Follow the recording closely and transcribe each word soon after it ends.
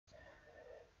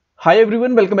Hi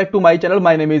everyone, welcome back to my channel.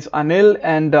 My name is Anil,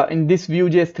 and in this Vue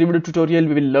JS 3 video tutorial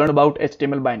we will learn about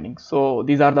HTML binding. So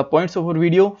these are the points of our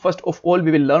video. First of all, we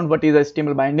will learn what is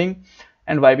HTML binding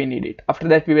and why we need it. After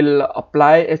that, we will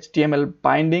apply HTML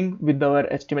binding with our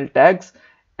HTML tags,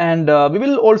 and we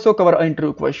will also cover an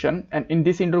interview question. And in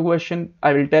this interview question,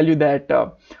 I will tell you that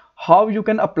how you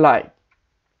can apply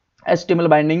HTML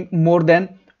binding more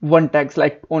than one tags,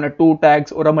 like on a two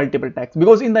tags or a multiple tags,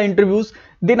 because in the interviews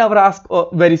they never ask a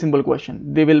very simple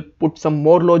question. They will put some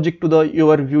more logic to the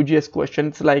your Vue.js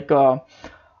questions, like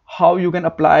how you can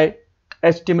apply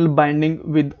HTML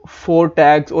binding with four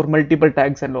tags or multiple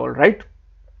tags and all, right?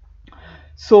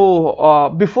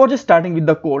 So before just starting with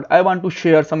the code, I want to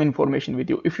share some information with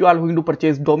you. If you are going to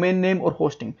purchase domain name or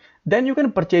hosting, then you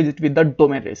can purchase it with the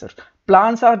domain racers.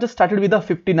 Plans are just started with the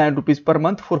 59 rupees per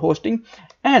month for hosting,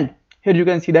 and here you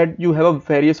can see that you have a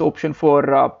various option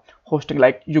for hosting,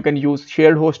 like you can use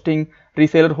shared hosting,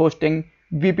 reseller hosting,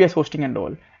 VPS hosting and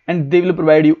all, and they will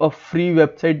provide you a free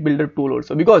website builder tool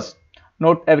also, because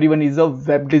not everyone is a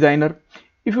web designer.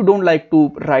 If you don't like to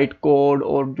write code,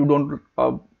 or you don't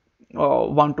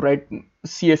want to write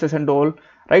CSS and all,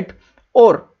 right?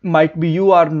 Or might be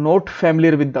you are not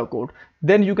familiar with the code,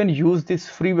 then you can use this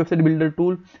free website builder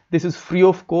tool. This is free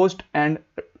of cost and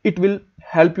it will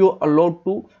help you a lot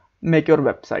to make your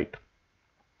website.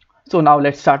 So now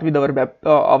let's start with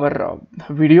our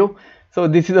video. So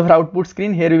this is our output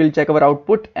screen. Here we will check our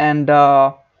output, and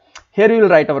here we will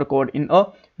write our code in a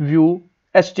Vue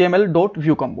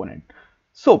HTML.Vue component.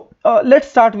 So let's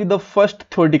start with the first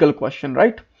theoretical question,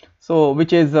 right? So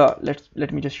which is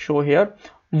let me just show here,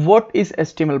 what is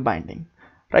HTML binding,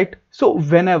 right? So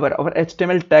whenever our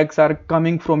HTML tags are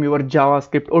coming from your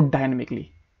JavaScript or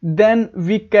dynamically, then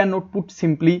we cannot put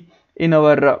simply in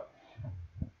our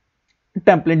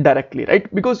template directly,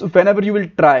 right? Because whenever you will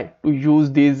try to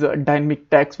use these dynamic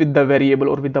tags with the variable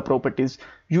or with the properties,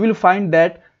 you will find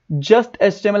that just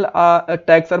HTML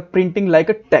tags are printing like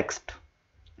a text,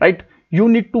 right? You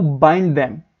need to bind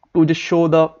them to just show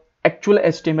the actual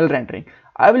HTML rendering.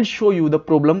 I will show you the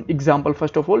problem example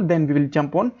first of all, then we will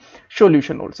jump on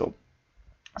solution also.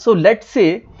 So let's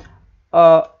say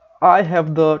I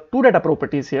have the two data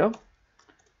properties here.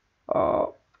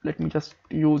 Let me just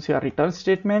use here return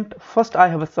statement. First I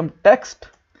have some text,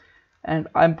 and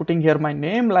I'm putting here my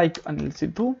name like Anil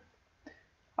Sidhu.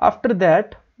 After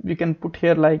that we can put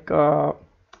here like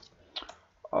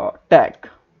tag,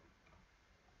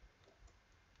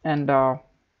 and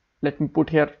let me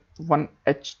put here one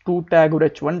h2 tag or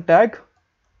h1 tag.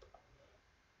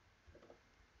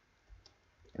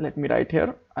 Let me write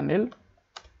here Anil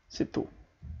Sidhu,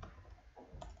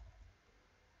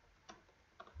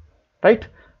 right?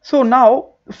 So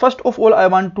now first of all I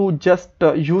want to just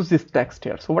use this text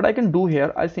here. So what I can do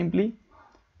here, I simply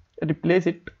replace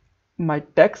it my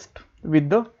text with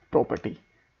the property,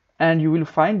 and you will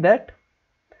find that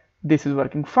this is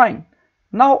working fine.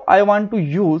 Now I want to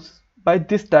use by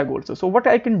this tag also. So what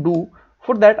I can do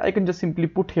for that, I can just simply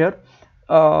put here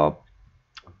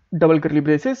double curly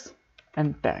braces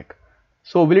and tag.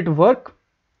 So will it work?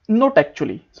 Not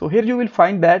actually. So here you will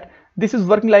find that this is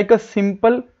working like a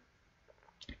simple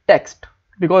text,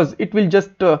 because it will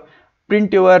just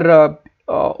print your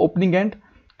opening and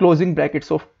closing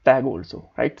brackets of tag also,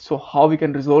 right? So how we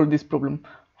can resolve this problem?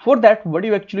 For that, what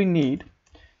you actually need,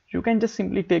 you can just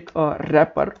simply take a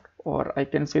wrapper, or I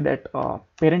can say that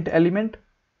parent element,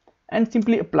 and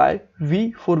simply apply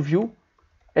v for Vue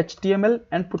HTML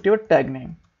and put your tag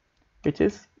name, which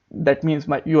is, that means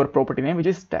your property name, which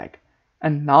is tag.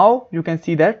 And now you can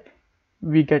see that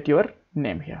we get your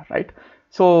name here, right?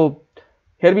 So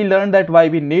here we learned that why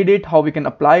we need it, how we can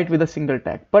apply it with a single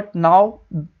tag. But now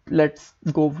let's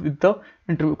go with the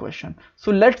interview question. So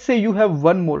let's say you have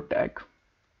one more tag,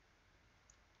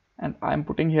 and I'm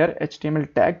putting here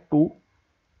HTML tag 2,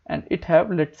 and it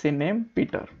have, let's say, name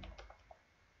Peter,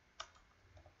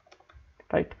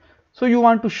 right? So you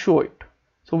want to show it.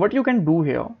 So what you can do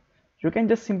here, you can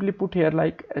just simply put here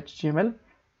like HTML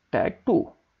tag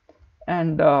 2,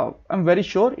 and I'm very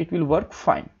sure it will work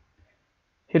fine.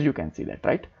 Here you can see that,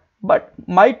 right? But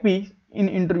might be in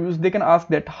interviews they can ask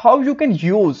that how you can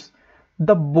use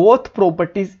the both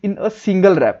properties in a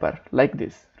single wrapper like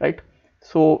this, right?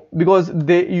 So because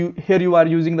here you are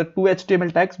using the two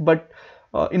HTML tags, but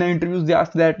in interviews they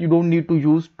ask that you don't need to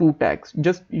use two tags,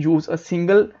 just use a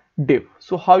single div.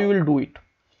 So how you will do it?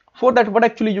 For that, what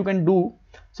actually you can do,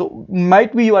 so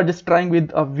might be you are just trying with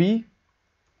a v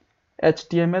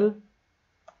HTML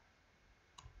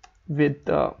with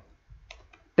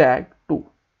tag 2.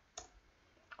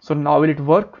 So now will it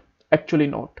work? Actually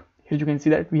not. Here you can see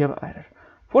that we have an error.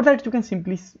 For that, you can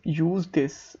simply use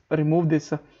this, remove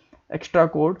this extra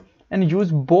code and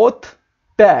use both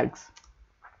tags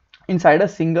inside a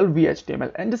single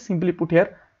VHTML and just simply put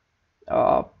here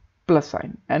plus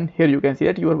sign, and here you can see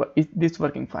that this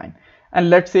working fine. And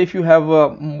let's say if you have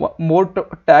more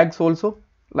tags also,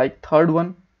 like third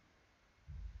one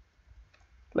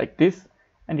like this,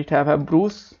 and it have a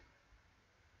Bruce,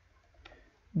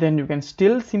 then you can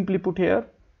still simply put here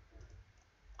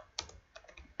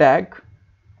tag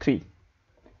 3.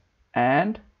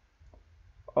 And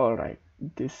all right,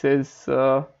 this is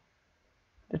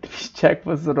let me check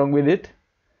what's wrong with it.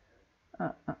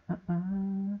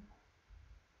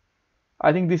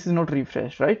 I think this is not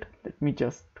refreshed, right? Let me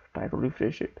just try to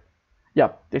refresh it.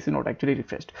 Yeah, this is not actually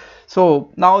refreshed.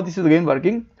 So now this is again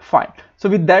working fine. So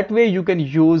with that way, you can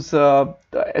use the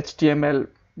HTML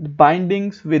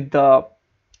bindings with the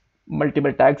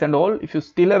multiple tags and all. If you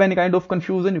still have any kind of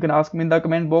confusion, you can ask me in the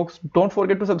comment box. Don't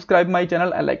forget to subscribe my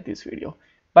channel and like this video.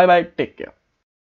 Bye bye, take care.